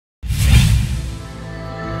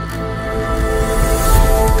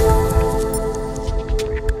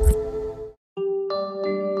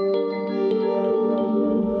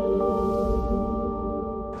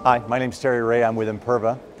Hi, my name is Terry Ray. I'm with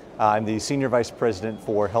Imperva. I'm the Senior Vice President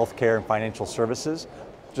for Healthcare and Financial Services.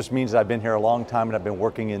 Just means that I've been here a long time and I've been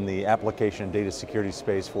working in the application and data security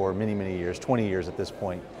space for many, many years, 20 years at this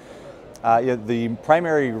point. The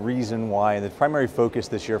primary reason why, and the primary focus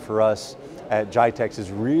this year for us at GITEX is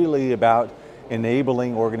really about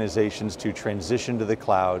enabling organizations to transition to the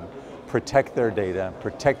cloud, protect their data,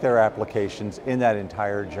 protect their applications in that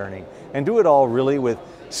entire journey, and do it all really with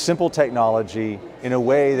simple technology in a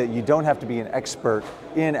way that you don't have to be an expert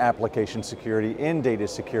in application security, in data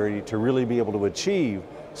security, to really be able to achieve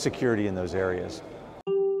security in those areas.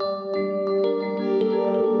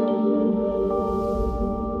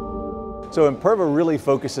 So Imperva really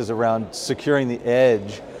focuses around securing the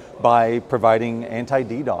edge by providing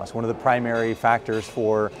anti-DDoS, one of the primary factors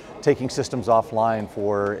for taking systems offline,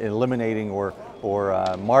 for eliminating or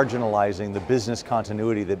marginalizing the business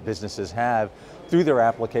continuity that businesses have through their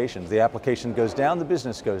applications. The application goes down, the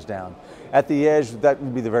business goes down. At the edge, that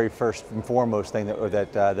would be the very first and foremost thing that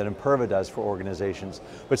Imperva does for organizations.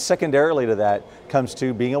 But secondarily to that comes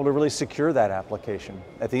to being able to really secure that application.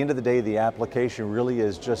 At the end of the day, the application really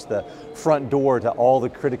is just the front door to all the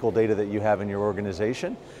critical data that you have in your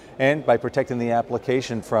organization. And by protecting the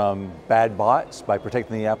application from bad bots, by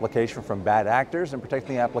protecting the application from bad actors, and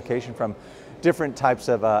protecting the application from different types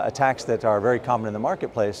of attacks that are very common in the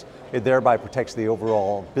marketplace, it thereby protects the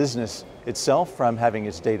overall business itself from having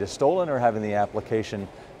its data stolen or having the application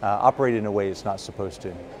operate in a way it's not supposed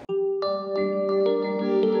to.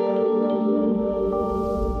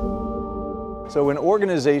 So when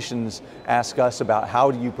organizations ask us about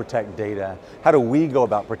how do you protect data, how do we go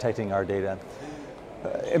about protecting our data,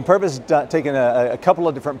 Imperva's taken a couple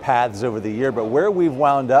of different paths over the year, but where we've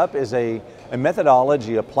wound up is a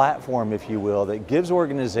methodology, a platform, if you will, that gives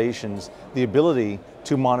organizations the ability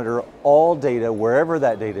to monitor all data wherever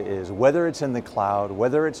that data is, whether it's in the cloud,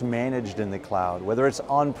 whether it's managed in the cloud, whether it's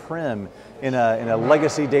on-prem in a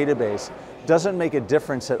legacy database. Doesn't make a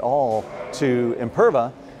difference at all to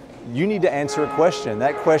Imperva. You need to answer a question.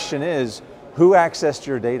 That question is, who accessed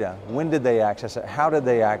your data? When did they access it? How did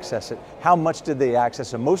they access it? How much did they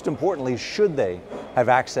access it? Most importantly, should they have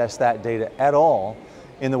accessed that data at all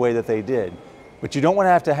in the way that they did? But you don't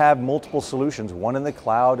want to have multiple solutions, one in the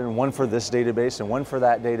cloud and one for this database and one for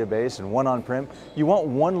that database and one on-prem. You want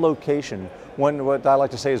one location, what I like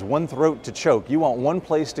to say is one throat to choke. You want one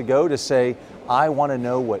place to go to say, I want to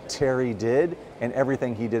know what Terry did and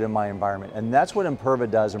everything he did in my environment. And that's what Imperva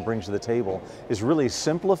does and brings to the table, is really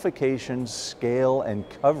simplification, scale, and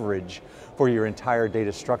coverage for your entire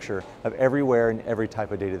data structure of everywhere and every type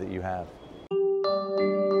of data that you have.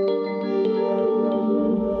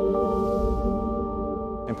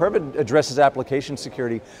 Imperva addresses application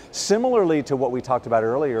security similarly to what we talked about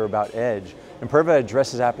earlier about Edge. Imperva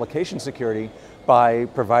addresses application security by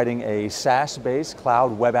providing a SaaS-based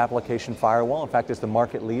cloud web application firewall. In fact, it's the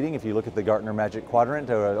market leading if you look at the Gartner Magic Quadrant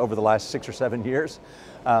over the last 6 or 7 years.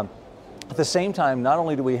 At the same time, not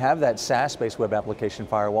only do we have that SaaS-based web application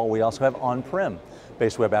firewall, we also have on-prem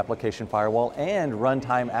based web application firewall and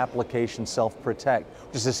runtime application self-protect,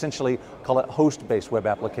 which is essentially, call it host-based web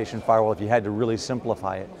application firewall if you had to really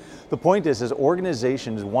simplify it. The point is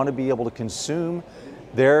organizations want to be able to consume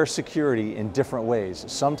their security in different ways.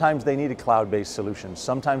 Sometimes they need a cloud-based solution.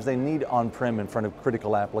 Sometimes they need on-prem in front of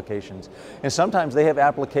critical applications. And sometimes they have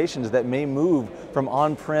applications that may move from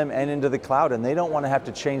on-prem and into the cloud, and they don't want to have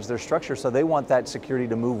to change their structure, so they want that security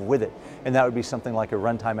to move with it. And that would be something like a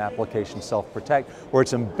runtime application self-protect, where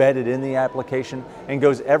it's embedded in the application and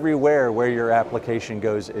goes everywhere where your application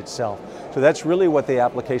goes itself. So that's really what the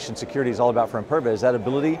application security is all about for Imperva, is that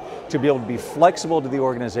ability to be able to be flexible to the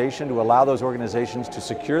organization, to allow those organizations to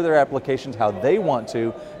secure their applications how they want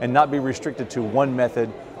to and not be restricted to one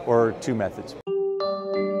method or two methods.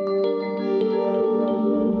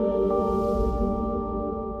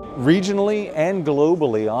 Regionally and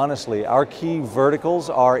globally, honestly, our key verticals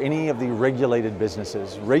are any of the regulated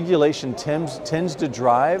businesses. Regulation tends to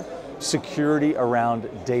drive security around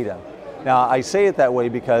data. Now, I say it that way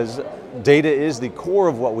because data is the core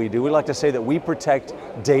of what we do. We like to say that we protect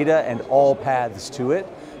data and all paths to it.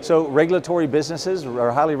 So regulatory businesses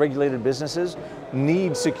or highly regulated businesses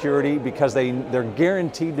need security because they're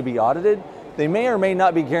guaranteed to be audited. They may or may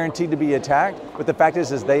not be guaranteed to be attacked, but the fact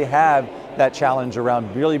is they have that challenge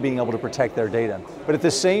around really being able to protect their data. But at the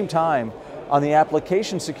same time, on the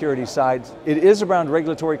application security side, it is around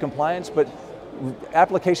regulatory compliance, but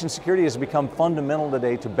application security has become fundamental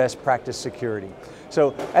today to best practice security.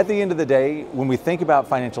 So at the end of the day, when we think about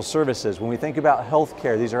financial services, when we think about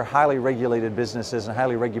healthcare, these are highly regulated businesses and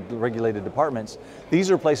highly regulated departments. These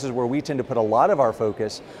are places where we tend to put a lot of our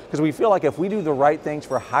focus because we feel like if we do the right things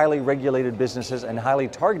for highly regulated businesses and highly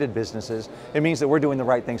targeted businesses, it means that we're doing the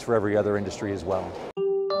right things for every other industry as well.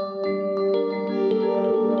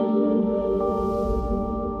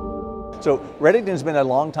 So Red 18's been a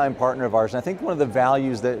longtime partner of ours, and I think one of the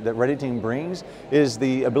values that Red 18 brings is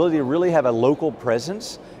the ability to really have a local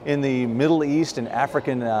presence in the Middle East and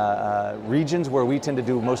African regions where we tend to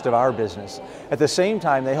do most of our business. At the same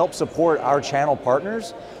time, they help support our channel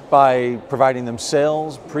partners by providing them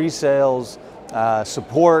sales, pre-sales,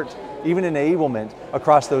 support, even enablement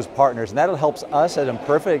across those partners. And that helps us at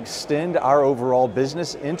Imperva extend our overall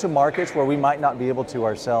business into markets where we might not be able to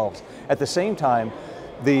ourselves. At the same time,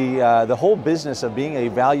 the whole business of being a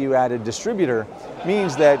value-added distributor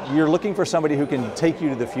means that you're looking for somebody who can take you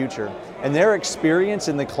to the future. And their experience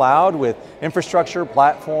in the cloud with infrastructure,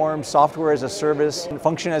 platform, software as a service,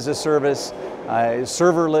 function as a service,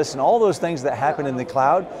 serverless, and all those things that happen in the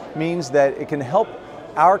cloud means that it can help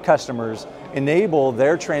our customers enable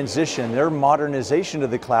their transition, their modernization to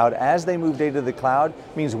the cloud as they move data to the cloud.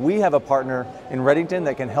 Means we have a partner in Red 18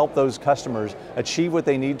 that can help those customers achieve what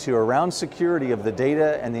they need to around security of the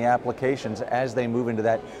data and the applications as they move into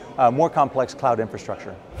that more complex cloud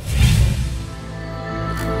infrastructure.